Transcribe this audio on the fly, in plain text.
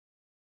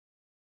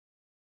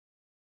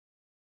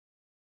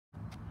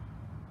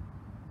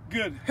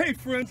Good. Hey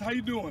friends, how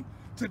you doing?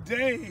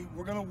 Today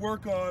we're gonna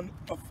work on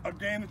a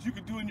game that you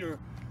can do in your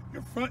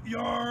front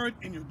yard,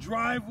 in your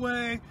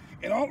driveway,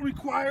 and all it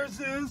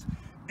requires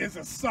is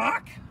a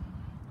sock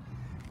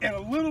and a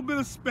little bit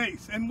of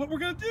space. And what we're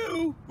gonna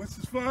do, which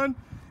is fun,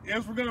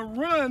 is we're gonna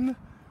run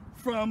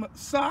from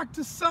sock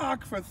to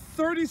sock for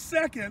 30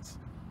 seconds,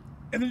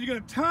 and then you're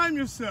gonna time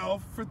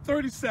yourself for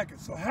 30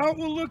 seconds. So how it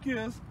will look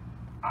is,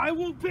 I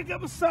will pick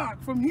up a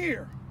sock from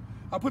here.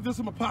 I'll put this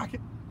in my pocket.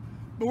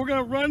 But we're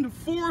gonna run to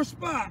 4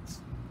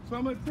 spots. So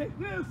I'm gonna take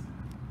this,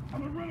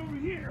 I'm gonna run over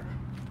here.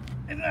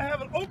 And then I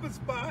have an open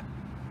spot,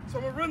 so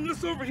I'm gonna run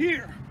this over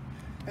here.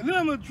 And then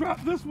I'm gonna drop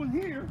this one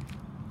here,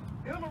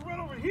 and I'm gonna run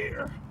over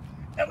here.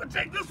 And I'm gonna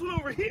take this one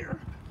over here.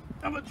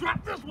 I'm gonna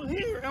drop this one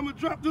here, I'm gonna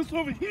drop this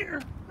over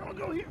here. I'm gonna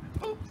go here,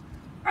 oops,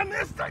 I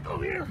missed, I go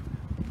here.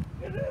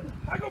 And then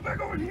I go back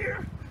over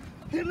here.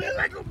 And then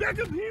I go back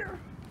up here.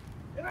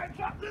 And I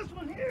drop this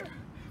one here.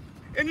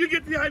 And you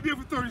get the idea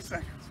for 30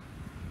 seconds.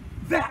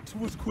 That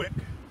was quick,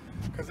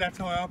 because that's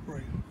how I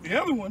operate.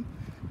 The other one,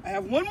 I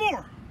have one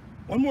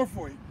more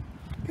for you.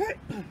 Okay,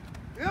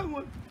 the other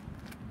one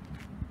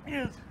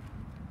is,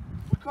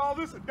 we call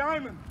this a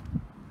diamond.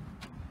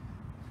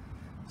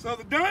 So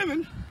the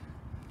diamond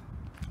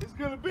is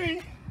gonna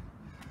be,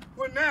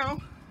 where now,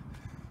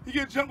 you're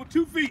gonna jump with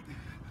 2 feet,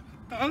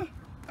 and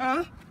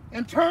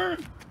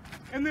turn,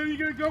 and then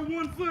you're gonna go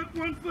 1 foot,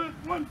 1 foot,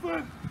 1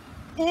 foot,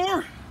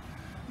 or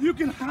you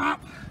can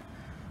hop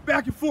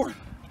back and forth.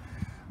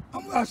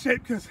 I'm out of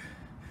shape because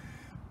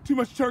too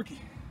much turkey.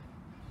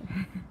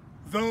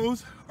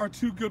 Those are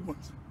 2 good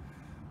ones.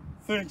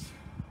 Thanks.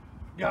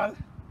 Got it?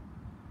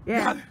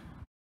 Yeah. Got it.